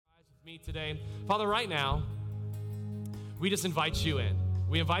Me today. Father, right now, we just invite you in.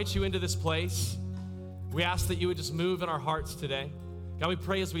 We invite you into this place. We ask that you would just move in our hearts today. God, we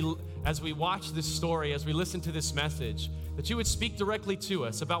pray as we watch this story, as we listen to this message, that you would speak directly to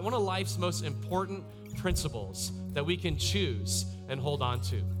us about one of life's most important principles that we can choose and hold on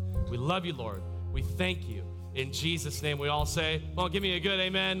to. We love you, Lord. We thank you. In Jesus' name, we all say, well, give me a good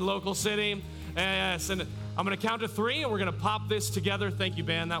amen, local city. Yes, and I'm going to count to 3, and we're going to pop this together. Thank you,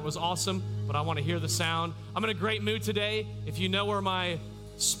 band. That was awesome, but I want to hear the sound. I'm in a great mood today. If you know where my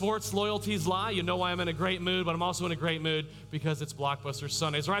sports loyalties lie, you know why I'm in a great mood, but I'm also in a great mood because it's Blockbuster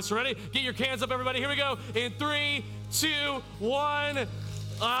Sundays. All right, so ready? Get your cans up, everybody. Here we go. In 3, 2, 1.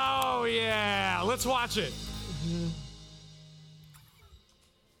 Oh, yeah. Let's watch it.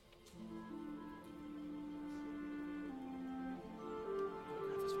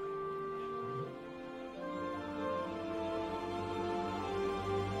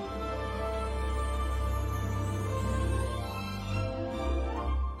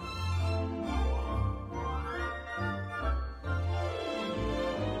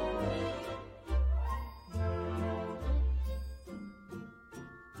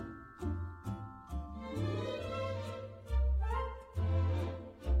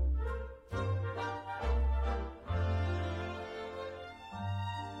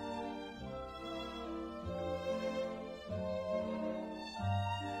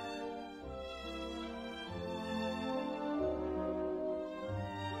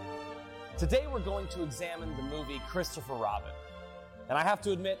 Today we're going to examine the movie Christopher Robin. And I have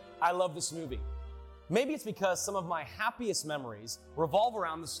to admit, I love this movie. Maybe it's because some of my happiest memories revolve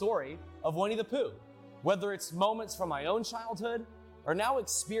around the story of Winnie the Pooh. Whether it's moments from my own childhood, or now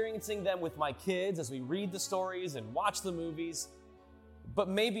experiencing them with my kids as we read the stories and watch the movies. But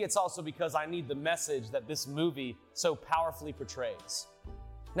maybe it's also because I need the message that this movie so powerfully portrays.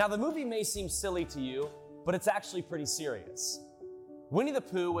 Now, the movie may seem silly to you, but it's actually pretty serious. Winnie the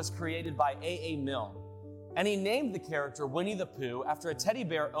Pooh was created by A.A. Milne, and he named the character Winnie the Pooh after a teddy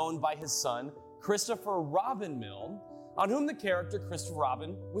bear owned by his son, Christopher Robin Milne, on whom the character Christopher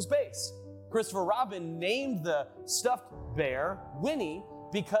Robin was based. Christopher Robin named the stuffed bear Winnie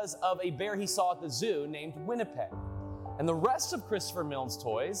because of a bear he saw at the zoo named Winnipeg. And the rest of Christopher Milne's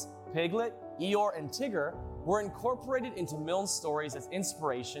toys, Piglet, Eeyore, and Tigger, were incorporated into Milne's stories as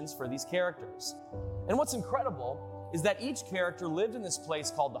inspirations for these characters. And what's incredible is that each character lived in this place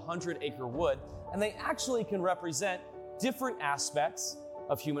called the 100-Acre Wood, and they actually can represent different aspects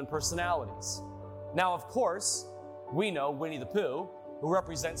of human personalities. Now, of course, we know Winnie the Pooh, who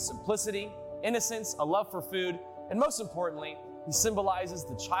represents simplicity, innocence, a love for food, and most importantly, he symbolizes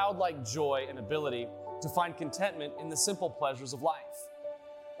the childlike joy and ability to find contentment in the simple pleasures of life.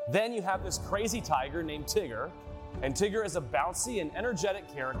 Then you have this crazy tiger named Tigger, and Tigger is a bouncy and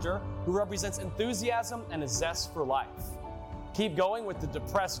energetic character who represents enthusiasm and a zest for life. Keep going with the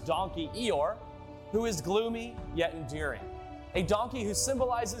depressed donkey Eeyore, who is gloomy yet endearing, a donkey who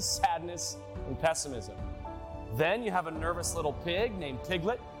symbolizes sadness and pessimism. Then you have a nervous little pig named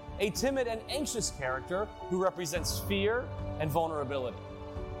Piglet, a timid and anxious character who represents fear and vulnerability.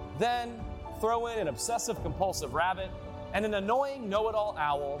 Then throw in an obsessive-compulsive rabbit and an annoying know-it-all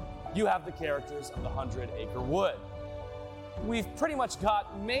owl. You have the characters of the 100-Acre Wood. We've pretty much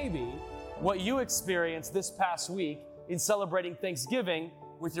got maybe what you experienced this past week in celebrating Thanksgiving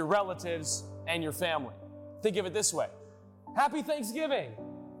with your relatives and your family. Think of it this way. Happy Thanksgiving!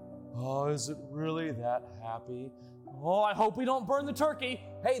 Oh, is it really that happy? Oh, I hope we don't burn the turkey.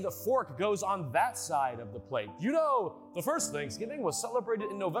 Hey, the fork goes on that side of the plate. You know, the first Thanksgiving was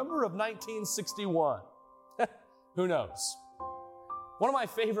celebrated in November of 1961. Who knows? One of my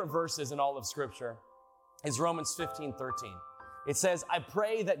favorite verses in all of Scripture is Romans 15:13. It says, I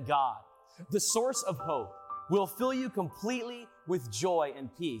pray that God, the source of hope, will fill you completely with joy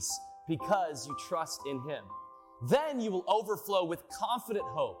and peace because you trust in Him. Then you will overflow with confident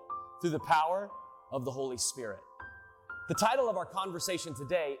hope through the power of the Holy Spirit. The title of our conversation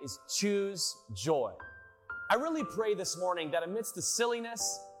today is Choose Joy. I really pray this morning that amidst the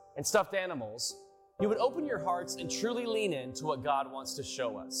silliness and stuffed animals, you would open your hearts and truly lean into what God wants to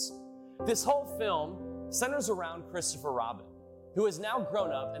show us. This whole film centers around Christopher Robin, who has now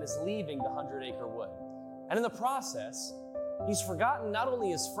grown up and is leaving the 100-Acre Wood. And in the process, he's forgotten not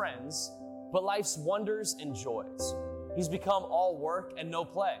only his friends, but life's wonders and joys. He's become all work and no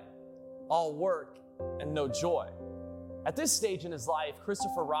play, all work and no joy. At this stage in his life,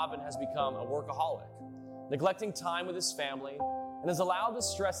 Christopher Robin has become a workaholic, neglecting time with his family, and has allowed the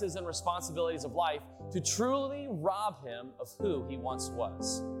stresses and responsibilities of life to truly rob him of who he once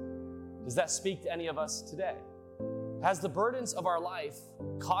was. Does that speak to any of us today? Has the burdens of our life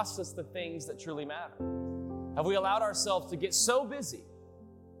cost us the things that truly matter? Have we allowed ourselves to get so busy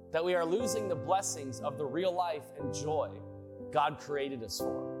that we are losing the blessings of the real life and joy God created us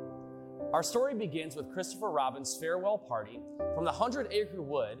for? Our story begins with Christopher Robin's farewell party from the 100-acre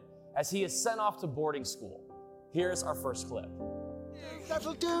wood as he is sent off to boarding school. Here's our first clip.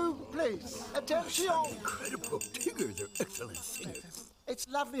 That'll do, please. Attention. Incredible diggers, they're excellent singers. It's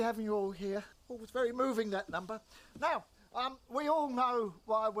lovely having you all here. Oh, it was very moving, that number. Now, we all know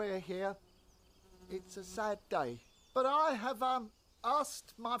why we're here. It's a sad day. But I have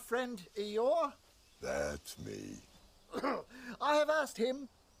asked my friend Eeyore. That's me. I have asked him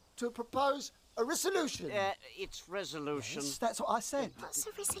to propose a resolution. It's resolution. Yes, that's what I said. What's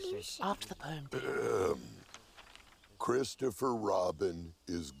a resolution? After the poem. Christopher Robin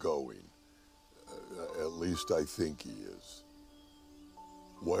is going. At least I think he is.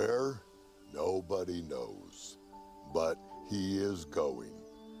 Where? Nobody knows. But he is going.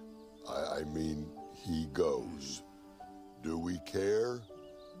 I mean, he goes. Do we care?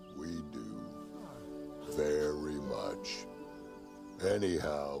 We do. Very much.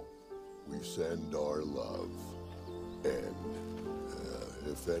 Anyhow, we send our love. And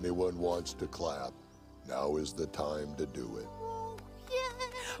if anyone wants to clap, now is the time to do it.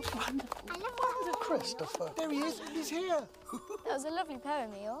 Wonderful. Christopher. There he is. He's here. That was a lovely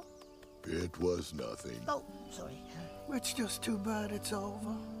poem, Eeyore. It was nothing. Oh, sorry. It's just too bad it's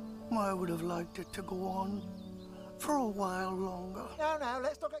over. I would have liked it to go on for a while longer. No,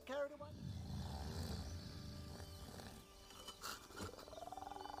 let's not get carried away.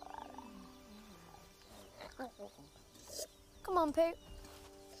 Come on, Pooh.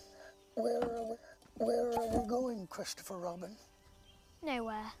 Where are we going, Christopher Robin?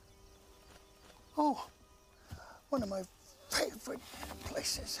 Nowhere. Oh, one of my favorite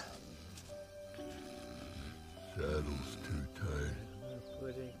places. Saddle's too tight.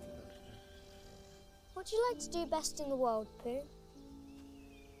 What do you like to do best in the world, Pooh?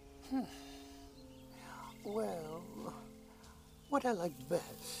 Well, what I like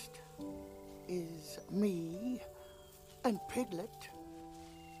best is me and Piglet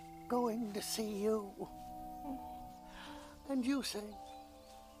going to see you. And you say,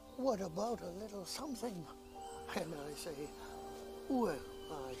 what about a little something? And I say, well,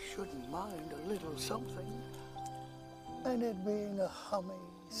 I shouldn't mind a little something. And it being a hummy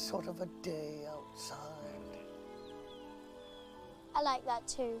sort of a day outside. I like that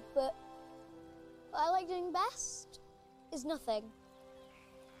too, but what I like doing best is nothing.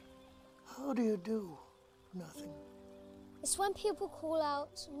 How do you do nothing? It's when people call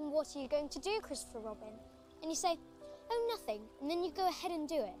out, what are you going to do, Christopher Robin? And you say, oh, nothing, and then you go ahead and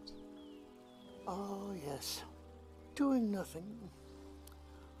do it. Oh, yes. Doing nothing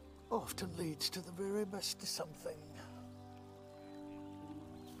often leads to the very best of something.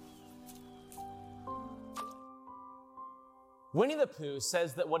 Winnie the Pooh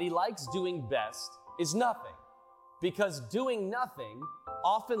says that what he likes doing best is nothing, because doing nothing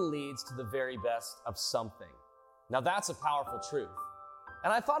often leads to the very best of something. Now that's a powerful truth.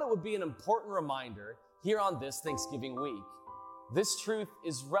 And I thought it would be an important reminder here on this Thanksgiving week. This truth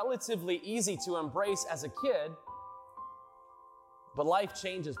is relatively easy to embrace as a kid, but life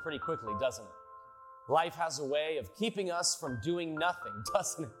changes pretty quickly, doesn't it? Life has a way of keeping us from doing nothing,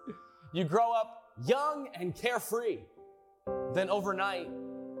 doesn't it? You grow up young and carefree. Then overnight,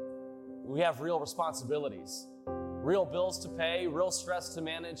 we have real responsibilities, real bills to pay, real stress to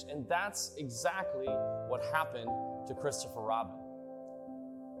manage, and that's exactly what happened to Christopher Robin.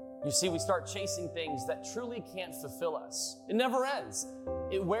 You see, we start chasing things that truly can't fulfill us. It never ends.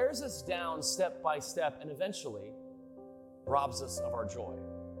 It wears us down step by step and eventually robs us of our joy.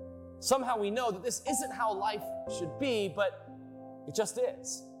 Somehow we know that this isn't how life should be, but it just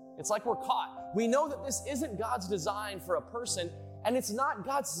is. It's like we're caught. We know that this isn't God's design for a person, and it's not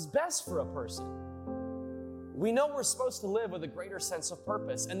God's best for a person. We know we're supposed to live with a greater sense of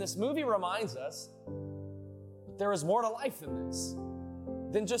purpose, and this movie reminds us that there is more to life than this,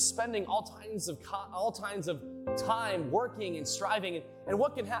 than just spending all kinds of time working and striving. And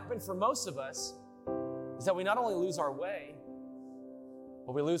what can happen for most of us is that we not only lose our way,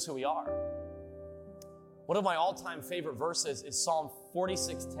 but we lose who we are. One of my all-time favorite verses is Psalm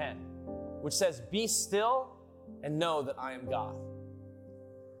 46:10, which says, "Be still and know that I am God."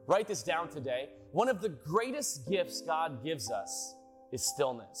 Write this down today. One of the greatest gifts God gives us is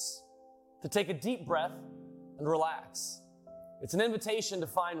stillness. To take a deep breath and relax. It's an invitation to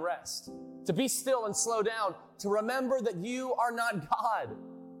find rest, to be still and slow down, to remember that you are not God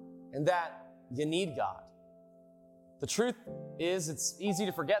and that you need God. The truth is, it's easy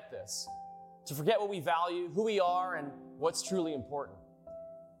to forget this. to forget what we value, who we are, and what's truly important.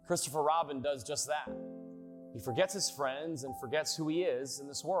 Christopher Robin does just that. He forgets his friends and forgets who he is in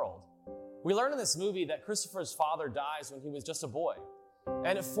this world. We learn in this movie that Christopher's father dies when he was just a boy,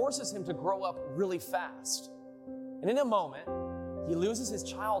 and it forces him to grow up really fast. And in a moment, he loses his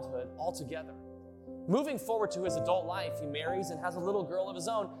childhood altogether. Moving forward to his adult life, he marries and has a little girl of his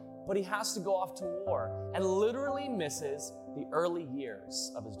own, but he has to go off to war and literally misses the early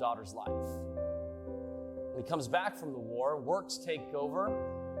years of his daughter's life. When he comes back from the war, works take over,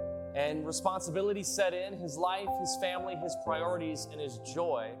 and responsibilities set in. His life, his family, his priorities, and his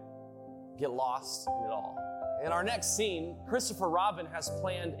joy get lost in it all. In our next scene, Christopher Robin has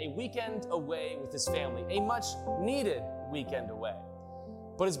planned a weekend away with his family, a much needed weekend away.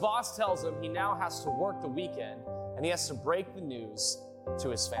 But his boss tells him he now has to work the weekend and he has to break the news to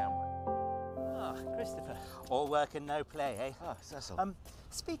his family. Ah, Christopher. All work and no play, eh? Ah, Cecil.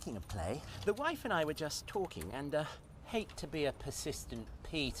 Speaking of play, the wife and I were just talking and, hate to be a persistent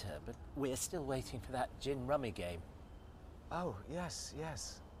Peter, but we're still waiting for that gin rummy game. Oh, yes.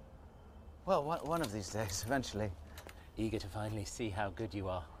 Well, one of these days, eventually. Eager to finally see how good you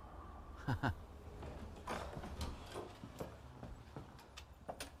are.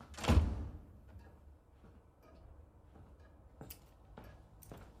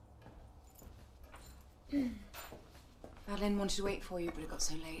 Madeline wanted to wait for you, but it got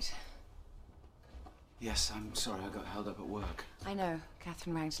so late. Yes, I'm sorry I got held up at work. I know.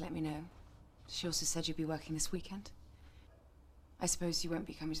 Catherine rang to let me know. She also said you'd be working this weekend. I suppose you won't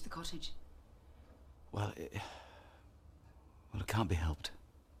be coming to the cottage. Well, it can't be helped.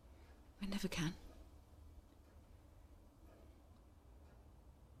 It never can.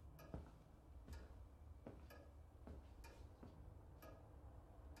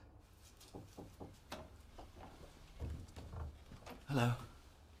 Hello.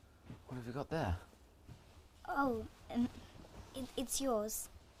 What have you got there? Oh, it's yours.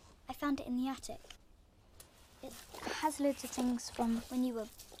 I found it in the attic. It has loads of things from when you were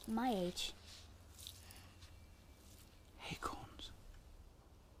my age. Acorns.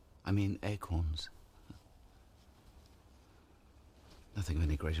 I mean, acorns. Nothing of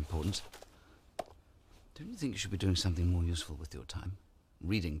any great importance. Don't you think you should be doing something more useful with your time?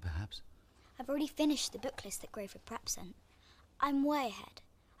 Reading, perhaps? I've already finished the book list that Grayford Pratt sent. I'm way ahead.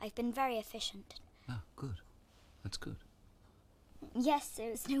 I've been very efficient. Oh, good. That's good. Yes,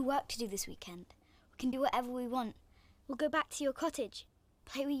 there's no work to do this weekend. We can do whatever we want. We'll go back to your cottage,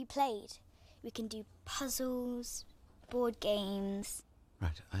 play where you played. We can do puzzles, board games.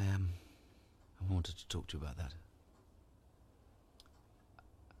 Right, I wanted to talk to you about that.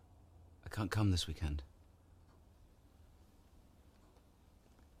 I can't come this weekend.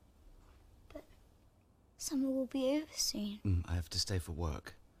 But summer will be over soon. I have to stay for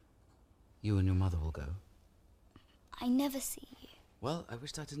work. You and your mother will go. I never see you. Well, I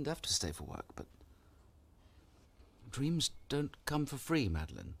wished I didn't have to stay for work, but dreams don't come for free,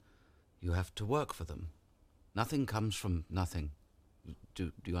 Madeline. You have to work for them. Nothing comes from nothing.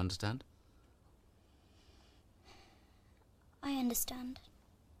 Do you understand? I understand.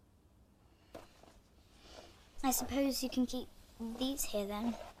 I suppose you can keep these here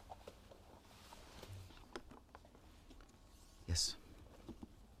then. Yes.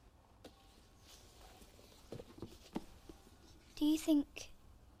 Do you think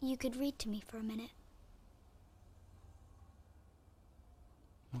you could read to me for a minute?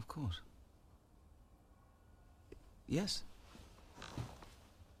 Of course. Yes.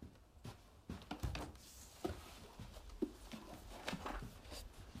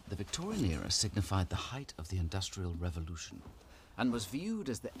 The Victorian era signified the height of the Industrial Revolution and was viewed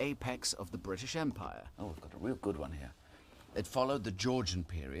as the apex of the British Empire. Oh, we've got a real good one here. It followed the Georgian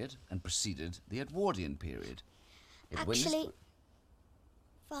period and preceded the Edwardian period. Actually,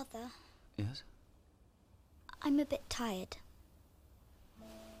 Father. Yes? I'm a bit tired.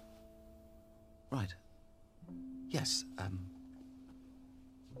 Right. Yes,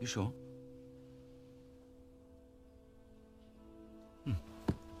 you sure?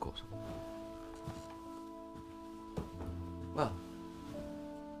 Of course. Well,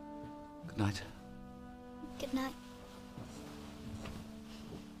 good night. Good night.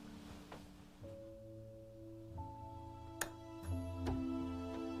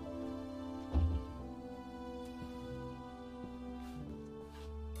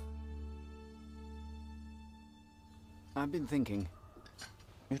 I've been thinking,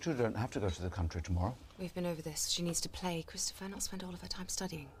 you two don't have to go to the country tomorrow. We've been over this. She needs to play, Christopher, not spend all of her time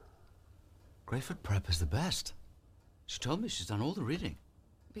studying. Grayford Prep is the best. She told me she's done all the reading.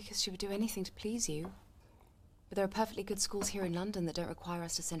 Because she would do anything to please you. But there are perfectly good schools here in London that don't require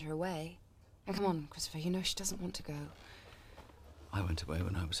us to send her away. And come on, Christopher, you know she doesn't want to go. I went away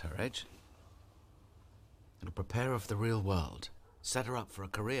when I was her age. It'll prepare her for the real world. Set her up for a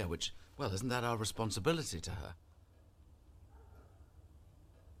career, which, well, isn't that our responsibility to her?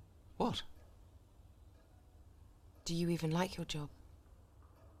 What? Do you even like your job?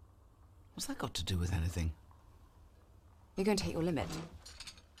 What's that got to do with anything? You're going to hit your limit.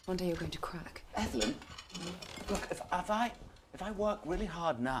 One day you're going to crack. Evelyn, look, if I work really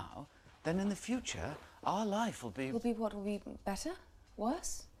hard now, then in the future, our life will be... Will be what? Will be better?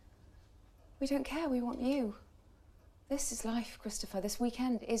 Worse? We don't care. We want you. This is life, Christopher. This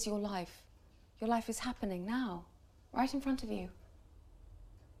weekend is your life. Your life is happening now, right in front of you.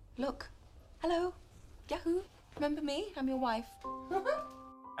 Look. Hello. Yahoo. Remember me? I'm your wife.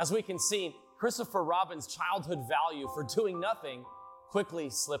 As we can see, Christopher Robin's childhood value for doing nothing quickly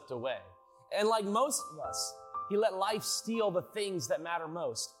slipped away. And like most of us, he let life steal the things that matter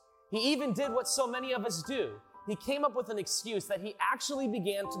most. He even did what so many of us do. He came up with an excuse that he actually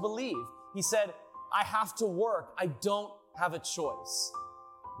began to believe. He said, I have to work. I don't have a choice.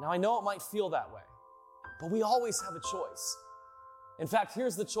 Now, I know it might feel that way, but we always have a choice. In fact,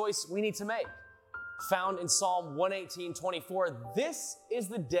 here's the choice we need to make. Found in Psalm 118:24, this is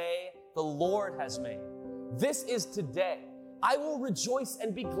the day the Lord has made. This is today. I will rejoice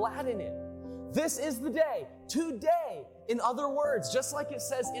and be glad in it. This is the day, today. In other words, just like it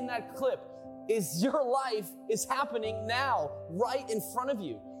says in that clip, is your life is happening now, right in front of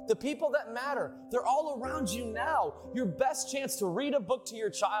you. The people that matter, they're all around you now. Your best chance to read a book to your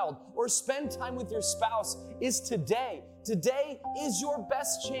child or spend time with your spouse is today. Today is your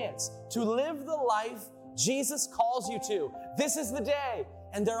best chance to live the life Jesus calls you to. This is the day,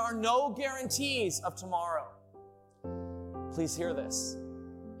 and there are no guarantees of tomorrow. Please hear this.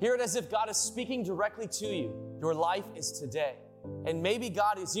 Hear it as if God is speaking directly to you. Your life is today. And maybe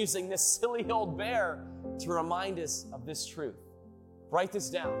God is using this silly old bear to remind us of this truth. Write this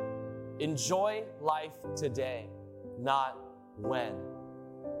down. Enjoy life today, not when.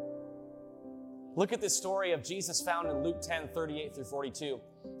 Look at this story of Jesus found in Luke 10:38-42.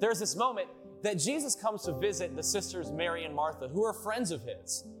 There's this moment that Jesus comes to visit the sisters Mary and Martha, who are friends of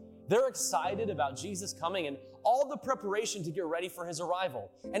his. They're excited about Jesus coming and all the preparation to get ready for his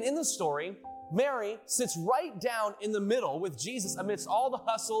arrival. And in the story, Mary sits right down in the middle with Jesus amidst all the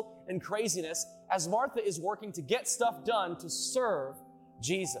hustle and craziness as Martha is working to get stuff done to serve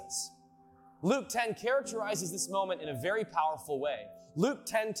Jesus. Luke 10 characterizes this moment in a very powerful way. Luke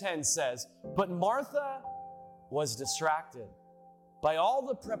 10:10 says, but Martha was distracted by all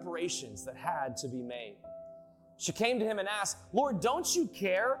the preparations that had to be made. She came to him and asked, Lord, don't you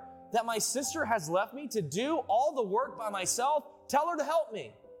care that my sister has left me to do all the work by myself? Tell her to help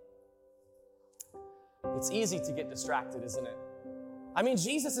me. It's easy to get distracted, isn't it? I mean,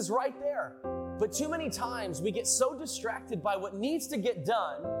 Jesus is right there. But too many times we get so distracted by what needs to get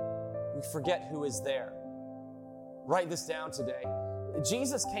done, we forget who is there. Write this down today.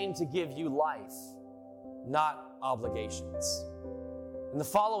 Jesus came to give you life, not obligations. In the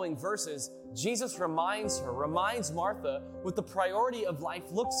following verses, Jesus reminds Martha what the priority of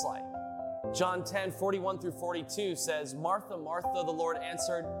life looks like. John 10:41-42 says, Martha, Martha, the Lord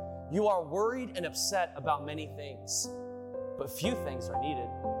answered, you are worried and upset about many things, but few things are needed,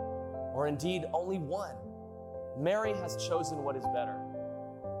 or indeed only one. Mary has chosen what is better,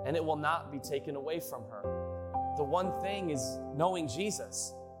 and it will not be taken away from her. The one thing is knowing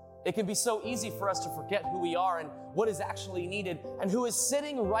Jesus. It can be so easy for us to forget who we are and what is actually needed and who is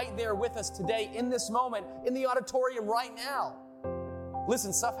sitting right there with us today in this moment in the auditorium right now.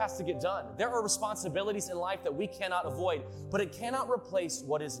 Listen, stuff has to get done. There are responsibilities in life that we cannot avoid, but it cannot replace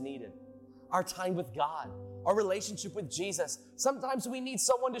what is needed. Our time with God, our relationship with Jesus. Sometimes we need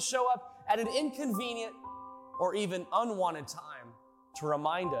someone to show up at an inconvenient or even unwanted time to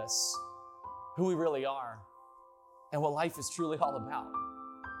remind us who we really are and what life is truly all about.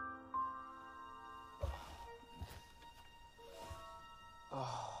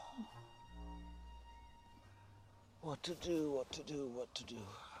 Oh. What to do, what to do, what to do.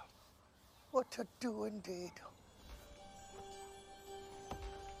 What to do indeed.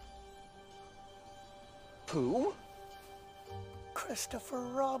 Who? Christopher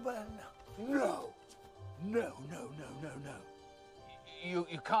Robin. No. No. You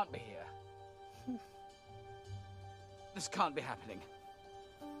can't be here. This can't be happening.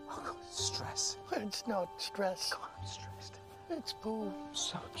 Oh, God, stress. It's not stress. God, I'm stressed. It's Pooh. I'm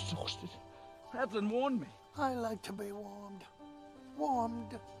so exhausted. Evelyn warned me. I like to be warmed.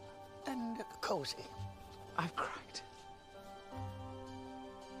 Warmed and cozy. I've cracked.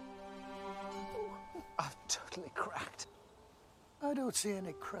 I've totally cracked. I don't see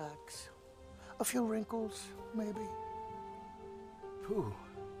any cracks. A few wrinkles, maybe. Pooh.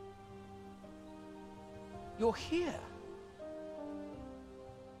 You're here.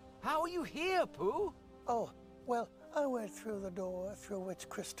 How are you here, Pooh? Oh, well, I went through the door through which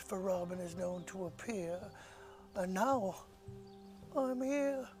Christopher Robin is known to appear, and now I'm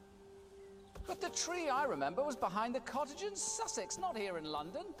here. But the tree I remember was behind the cottage in Sussex, not here in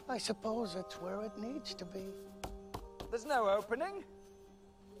London. I suppose it's where it needs to be. There's no opening.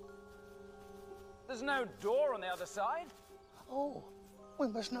 There's no door on the other side. Oh, we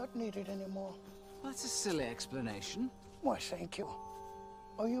must not need it anymore. Well, that's a silly explanation. Why, thank you.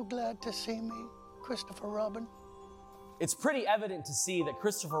 Are you glad to see me, Christopher Robin? It's pretty evident to see that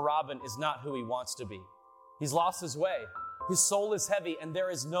Christopher Robin is not who he wants to be. He's lost his way. His soul is heavy, and there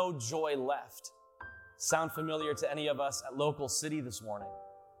is no joy left. Sound familiar to any of us at Local City this morning?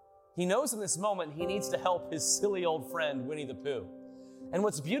 He knows in this moment he needs to help his silly old friend, Winnie the Pooh. And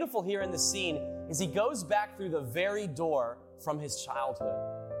what's beautiful here in the scene is he goes back through the very door from his childhood.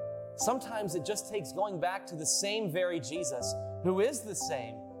 Sometimes it just takes going back to the same very Jesus, who is the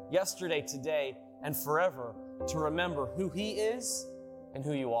same yesterday, today, and forever, to remember who he is and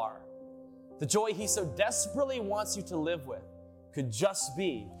who you are. The joy he so desperately wants you to live with could just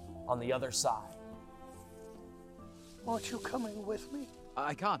be on the other side. Aren't you coming with me?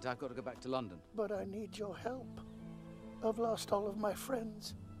 I can't. I've got to go back to London. But I need your help. I've lost all of my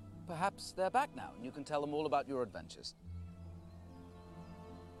friends. Perhaps they're back now, and you can tell them all about your adventures.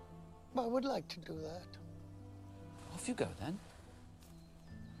 I would like to do that. Off you go, then.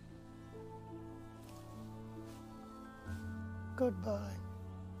 Goodbye,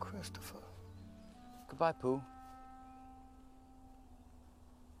 Christopher. Goodbye, Pooh.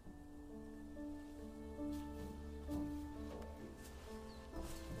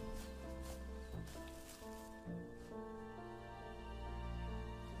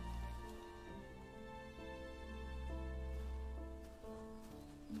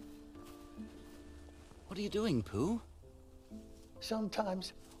 What are you doing, Pooh?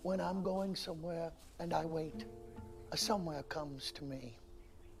 Sometimes when I'm going somewhere and I wait, a somewhere comes to me.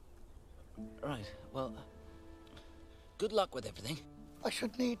 Right, well, good luck with everything. I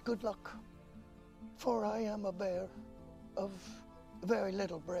should need good luck, for I am a bear of very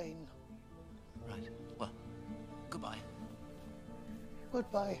little brain. Right, well, goodbye.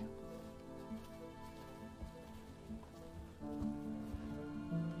 Goodbye.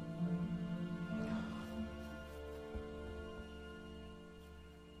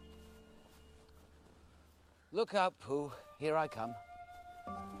 Look out, Pooh. Here I come.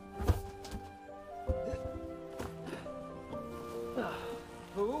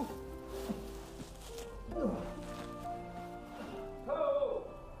 Pooh? Pooh? Pooh?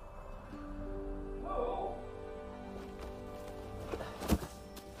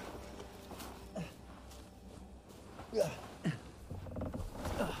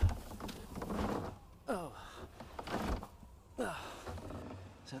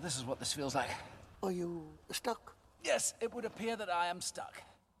 So this is what this feels like. Are you stuck? Yes, it would appear that I am stuck.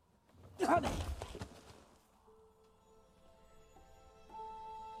 Honey!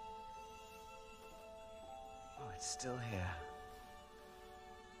 Oh, it's still here.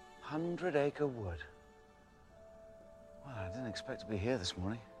 100-acre wood. Well, I didn't expect to be here this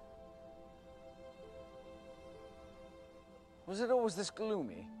morning. Was it always this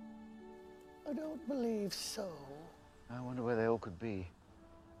gloomy? I don't believe so. I wonder where they all could be.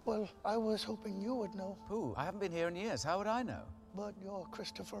 Well, I was hoping you would know. Pooh, I haven't been here in years. How would I know? But you're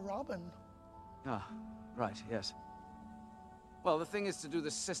Christopher Robin. Ah, right, yes. Well, the thing is to do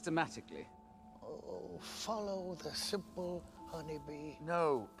this systematically. Oh, follow the simple honeybee.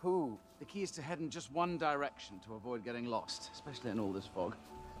 No, Pooh. The key is to head in just one direction to avoid getting lost, especially in all this fog.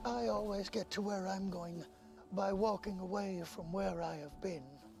 I always get to where I'm going by walking away from where I have been.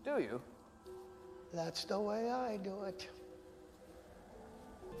 Do you? That's the way I do it.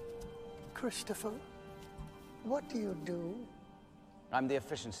 Christopher, what do you do? I'm the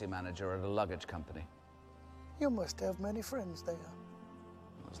efficiency manager at a luggage company. You must have many friends there.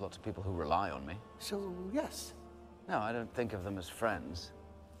 There's lots of people who rely on me. So, yes. No, I don't think of them as friends.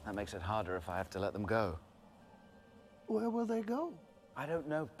 That makes it harder if I have to let them go. Where will they go? I don't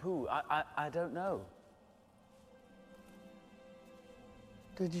know, Pooh. I don't know.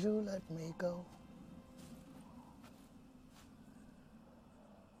 Did you let me go?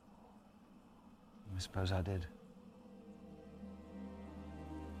 I suppose I did.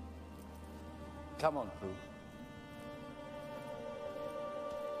 Come on, Pooh.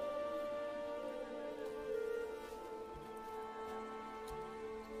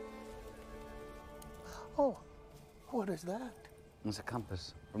 Oh, what is that? It's a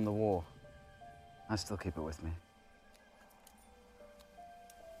compass from the war. I still keep it with me.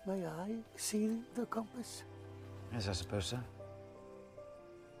 May I see the compass? Yes, I suppose so.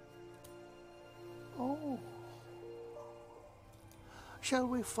 Oh. Shall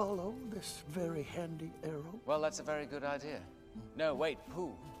we follow this very handy arrow? Well, that's a very good idea. No, wait,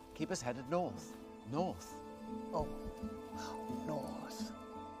 Pooh. Keep us headed north. North. Oh, north.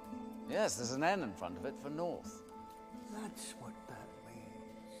 Yes, there's an N in front of it for north. That's what that means.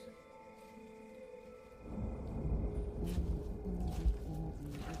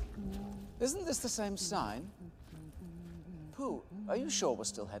 Isn't this the same sign? Pooh, are you sure we're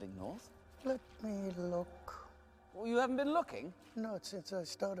still heading north? Let me look. Well, you haven't been looking? Not since I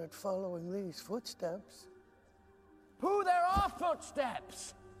started following these footsteps. Pooh, there are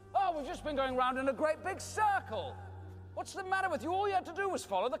footsteps! Oh, we've just been going round in a great big circle. What's the matter with you? All you had to do was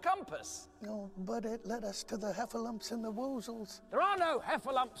follow the compass. No, but it led us to the heffalumps and the woozles. There are no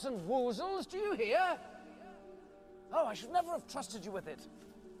heffalumps and woozles, do you hear? Oh, I should never have trusted you with it.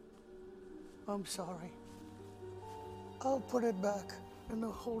 I'm sorry. I'll put it back in the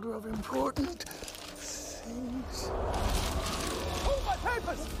holder of important things. Oh, my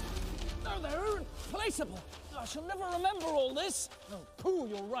papers! No, they're irreplaceable. I shall never remember all this. Oh, Pooh,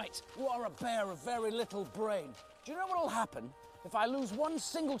 you're right. You are a bear of very little brain. Do you know what'll happen if I lose one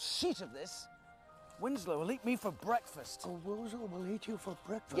single sheet of this? Winslow will eat me for breakfast. A woozle will eat you for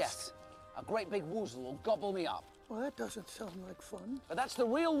breakfast? Yes. A great big woozle will gobble me up. Well, that doesn't sound like fun. But that's the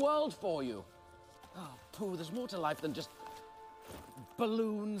real world for you. Oh, Pooh, there's more to life than just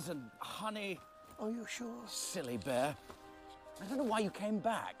balloons and honey. Are you sure? Silly bear. I don't know why you came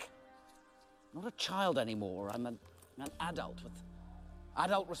back. Not a child anymore. I'm an adult with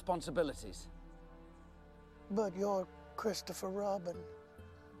adult responsibilities. But you're Christopher Robin.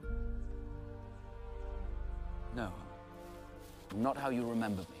 No. I'm not how you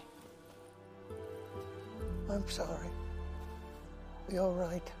remember me. I'm sorry. You're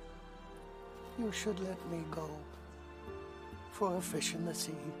right. You should let me go for a fish in the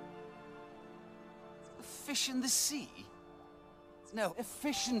sea. A fish in the sea? No,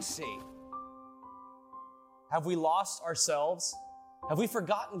 efficiency. Have we lost ourselves? Have we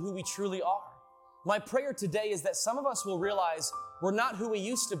forgotten who we truly are? My prayer today is that some of us will realize we're not who we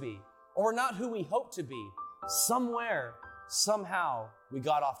used to be, or we're not who we hope to be. Somewhere, somehow, we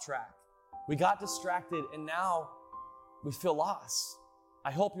got off track. We got distracted, and now we feel lost. I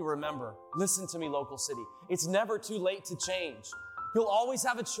hope you remember, listen to me, local city. It's never too late to change. You'll always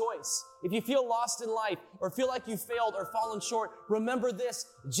have a choice. If you feel lost in life or feel like you failed or fallen short, remember this: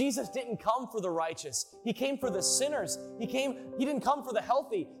 Jesus didn't come for the righteous. He came for the sinners. He didn't come for the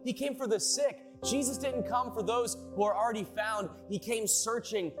healthy. He came for the sick. Jesus didn't come for those who are already found. He came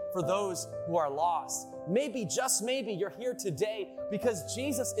searching for those who are lost. Maybe, just maybe, you're here today because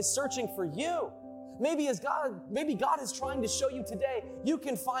Jesus is searching for you. Maybe God is trying to show you today you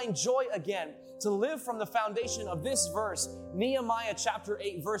can find joy again, to live from the foundation of this verse, Nehemiah chapter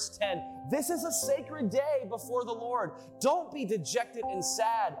 8, verse 10. This is a sacred day before the Lord. Don't be dejected and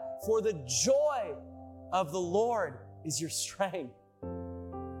sad, for the joy of the Lord is your strength.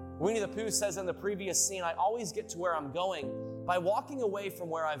 Winnie the Pooh says in the previous scene, I always get to where I'm going by walking away from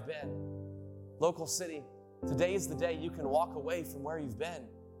where I've been. Local city, today is the day you can walk away from where you've been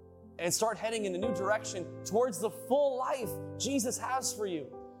and start heading in a new direction towards the full life Jesus has for you.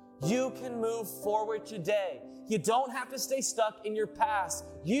 You can move forward today. You don't have to stay stuck in your past.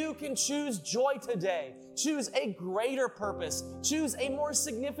 You can choose joy today. Choose a greater purpose. Choose a more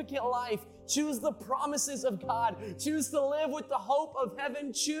significant life. Choose the promises of God. Choose to live with the hope of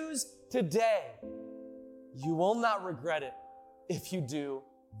heaven. Choose today. You will not regret it if you do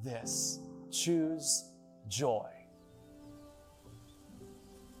this. Choose joy.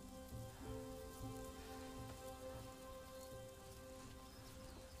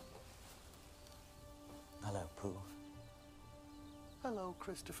 Hello, Pooh. Hello,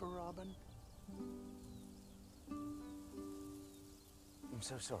 Christopher Robin. I'm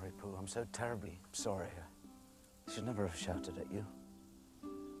so sorry, Pooh. I'm so terribly sorry. I should never have shouted at you.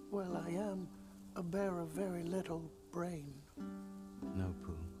 Well, I am a bear of very little brain. No,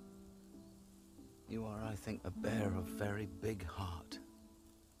 Pooh. You are, I think, a bear of very big heart.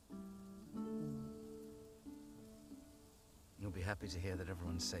 You'll be happy to hear that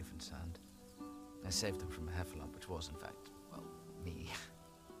everyone's safe and sound. I saved them from a heffalump, which was, in fact, well, me.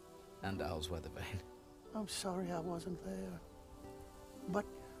 And Owl's Weathervane. I'm sorry I wasn't there. But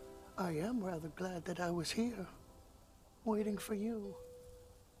I am rather glad that I was here, waiting for you.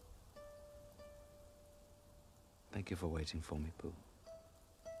 Thank you for waiting for me, Pooh.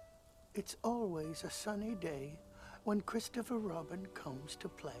 It's always a sunny day when Christopher Robin comes to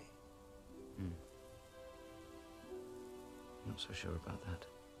play. Not so sure about that.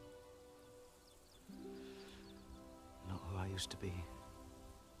 Not who I used to be.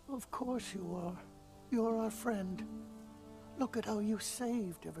 Of course you are. You're our friend. Look at how you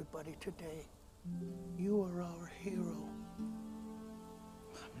saved everybody today. You are our hero.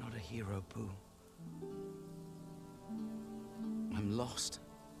 I'm not a hero, Pooh. I'm lost.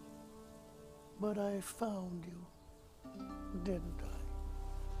 But I found you, didn't I?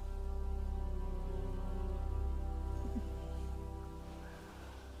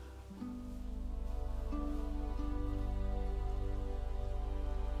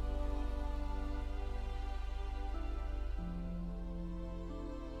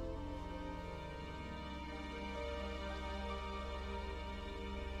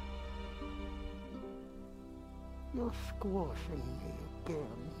 You're squashing me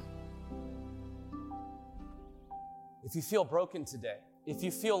again. If you feel broken today, if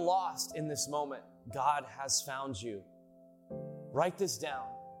you feel lost in this moment, God has found you. Write this down.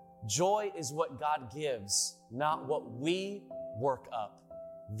 Joy is what God gives, not what we work up.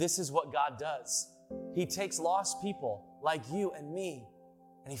 This is what God does. He takes lost people like you and me,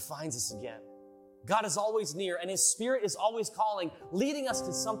 and He finds us again. God is always near, and His Spirit is always calling, leading us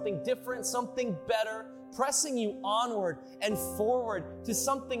to something different, something better, pressing you onward and forward to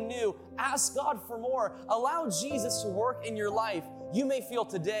something new. Ask God for more. Allow Jesus to work in your life. You may feel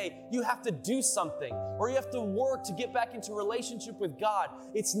today you have to do something, or you have to work to get back into relationship with God.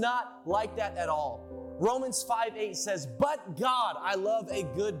 It's not like that at all. Romans 5:8 says, but God, I love a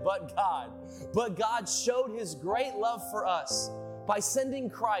good but God. But God showed His great love for us by sending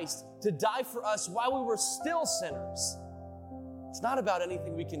Christ to die for us while we were still sinners. It's not about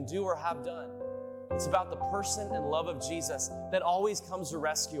anything we can do or have done. It's about the person and love of Jesus that always comes to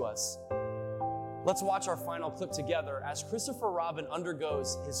rescue us. Let's watch our final clip together as Christopher Robin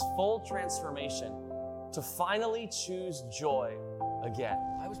undergoes his full transformation to finally choose joy again.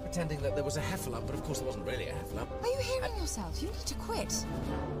 I was pretending that there was a heffalump, but of course there wasn't really a heffalump. Are you hearing yourself? You need to quit.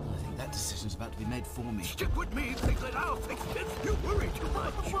 I think that decision's about to be made for me. Stick with me, Piglet. I'll fix it. You worry too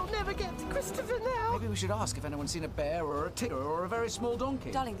much. We'll never get to Christopher now. Maybe we should ask if anyone's seen a bear or a tiger or a very small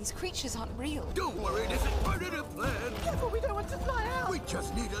donkey. Darling, these creatures aren't real. Don't worry, this is part of the plan. Yeah, but we don't want to fly out. We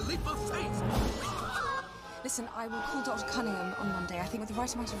just need a leap of faith. Listen, I will call Dr. Cunningham on Monday. I think with the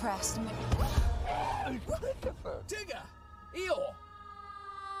right amount of rest. Christopher. Tigger! Eeyore!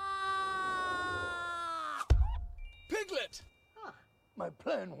 Piglet! My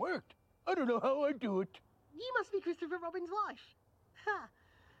plan worked. I don't know how I do it. You must be Christopher Robin's wife. Ha!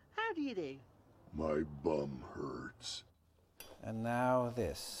 How do you do? My bum hurts. And now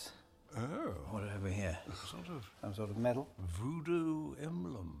this. Oh. What over here? Some sort of medal? Voodoo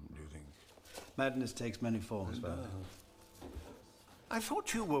emblem, do you think? Madness takes many forms, Father. I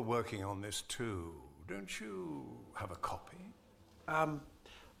thought you were working on this too. Don't you have a copy?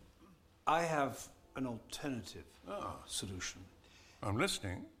 I have an alternative solution. I'm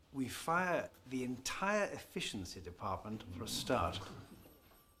listening. We fire the entire efficiency department for a start.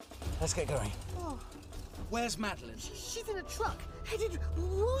 Let's get going. Oh, Where's Madeline? she's in a truck headed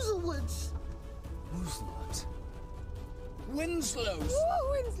Woozlewoods. Woozlewoods? Winslow's.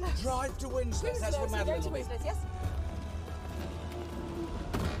 Ooh, Winslow. Drive to Winslow's. That's where Madeline will be. Yes.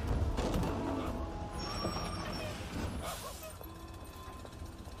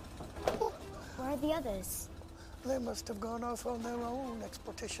 Where are the others? They must have gone off on their own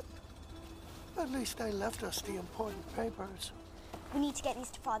expedition. At least they left us the important papers. We need to get these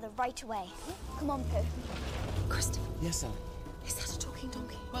to Father right away. Come on, Pooh. Christopher, Yes, Ellie. is that a talking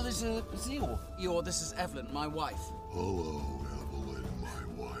donkey? Well, it's Eeyore. Eeyore, this is Evelyn, my wife. Hello, Evelyn,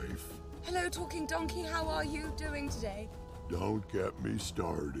 my wife. Hello, talking donkey. How are you doing today? Don't get me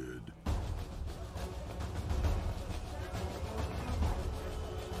started.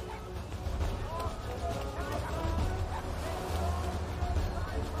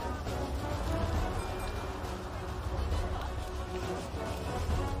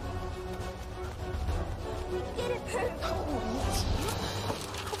 We did it, Pooh!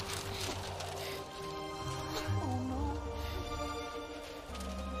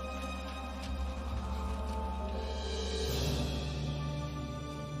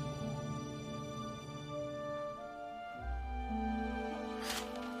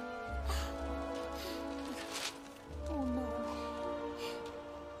 Oh no.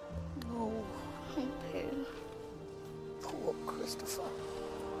 No. Oh, Pooh. Poor Christopher.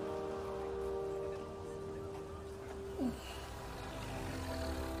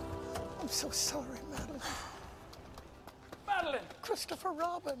 I'm so sorry, Madeline. Madeline! Christopher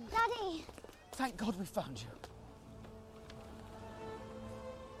Robin. Daddy! Thank God we found you.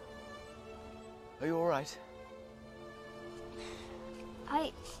 Are you all right?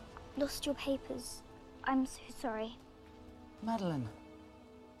 I lost your papers. I'm so sorry. Madeline,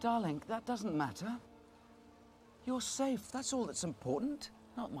 darling, that doesn't matter. You're safe. That's all that's important,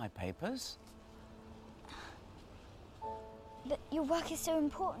 not my papers. But your work is so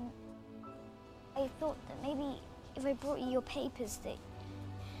important. I thought that maybe if I brought you your papers that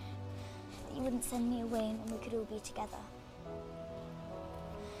you wouldn't send me away and we could all be together.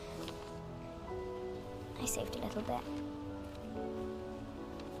 I saved a little bit.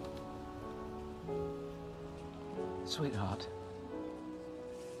 Sweetheart,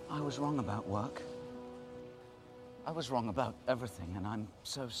 I was wrong about work. I was wrong about everything, and I'm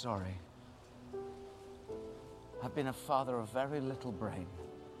so sorry. I've been a father of very little brain.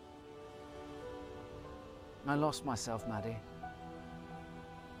 I lost myself, Maddie.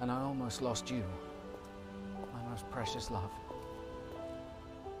 And I almost lost you, my most precious love.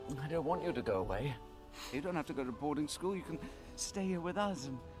 I don't want you to go away. You don't have to go to boarding school. You can stay here with us,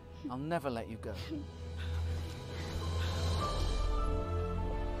 and I'll never let you go.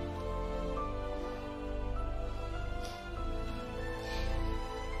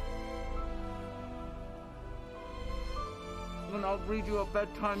 And I'll read you a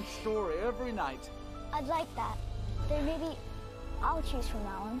bedtime story every night. I'd like that. Then maybe I'll choose from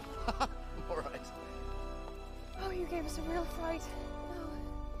now on. All right. Oh, you gave us a real fright.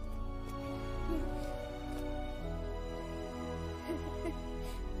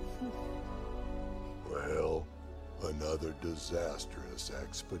 Well, another disastrous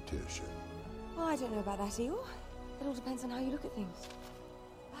expedition. Well, I don't know about that, Eeyore. It all depends on how you look at things.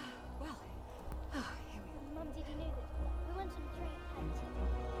 Well, here we are. Mum, did you know that we went on a train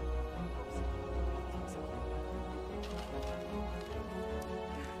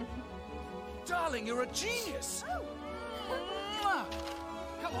Darling, you're a genius!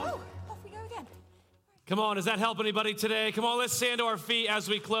 Come on. Off we go again. Come on, does that help anybody today? Come on, let's stand to our feet as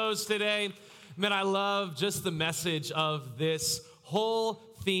we close today. Man, I love just the message of this whole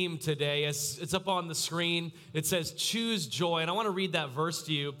theme today. As it's up on the screen, it says, choose joy. And I want to read that verse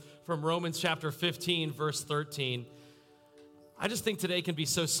to you from Romans chapter 15, verse 13. I just think today can be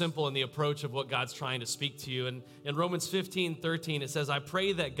so simple in the approach of what God's trying to speak to you. And in Romans 15, 13, it says, I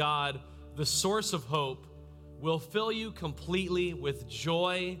pray that God, the source of hope, will fill you completely with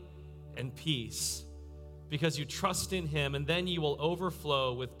joy and peace because you trust in him, and then you will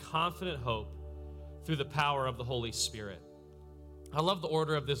overflow with confident hope through the power of the Holy Spirit. I love the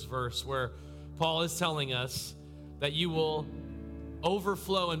order of this verse where Paul is telling us that you will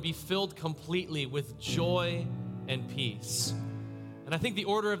overflow and be filled completely with joy and peace. And I think the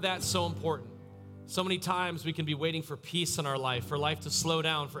order of that's so important. So many times we can be waiting for peace in our life, for life to slow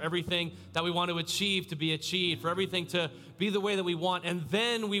down, for everything that we want to achieve to be achieved, for everything to be the way that we want, and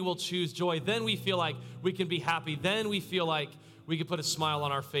then we will choose joy. Then we feel like we can be happy. Then we feel like we can put a smile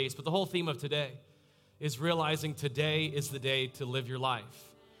on our face. But the whole theme of today is realizing today is the day to live your life.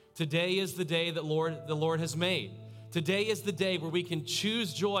 Today is the day that the Lord has made. Today is the day where we can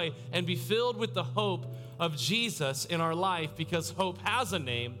choose joy and be filled with the hope of Jesus in our life, because hope has a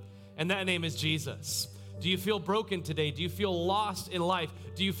name, and that name is Jesus. Do you feel broken today? Do you feel lost in life?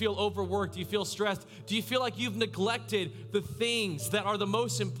 Do you feel overworked? Do you feel stressed? Do you feel like you've neglected the things that are the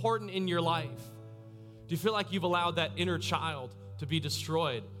most important in your life? Do you feel like you've allowed that inner child to be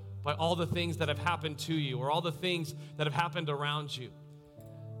destroyed by all the things that have happened to you or all the things that have happened around you?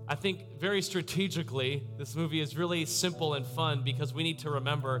 I think very strategically, this movie is really simple and fun because we need to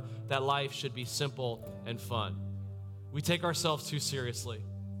remember that life should be simple and fun. We take ourselves too seriously.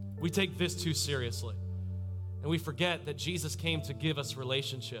 We take this too seriously. And we forget that Jesus came to give us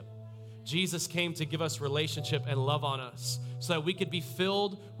relationship. Jesus came to give us relationship and love on us so that we could be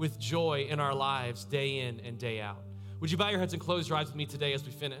filled with joy in our lives day in and day out. Would you bow your heads and close your eyes with me today as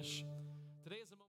we finish?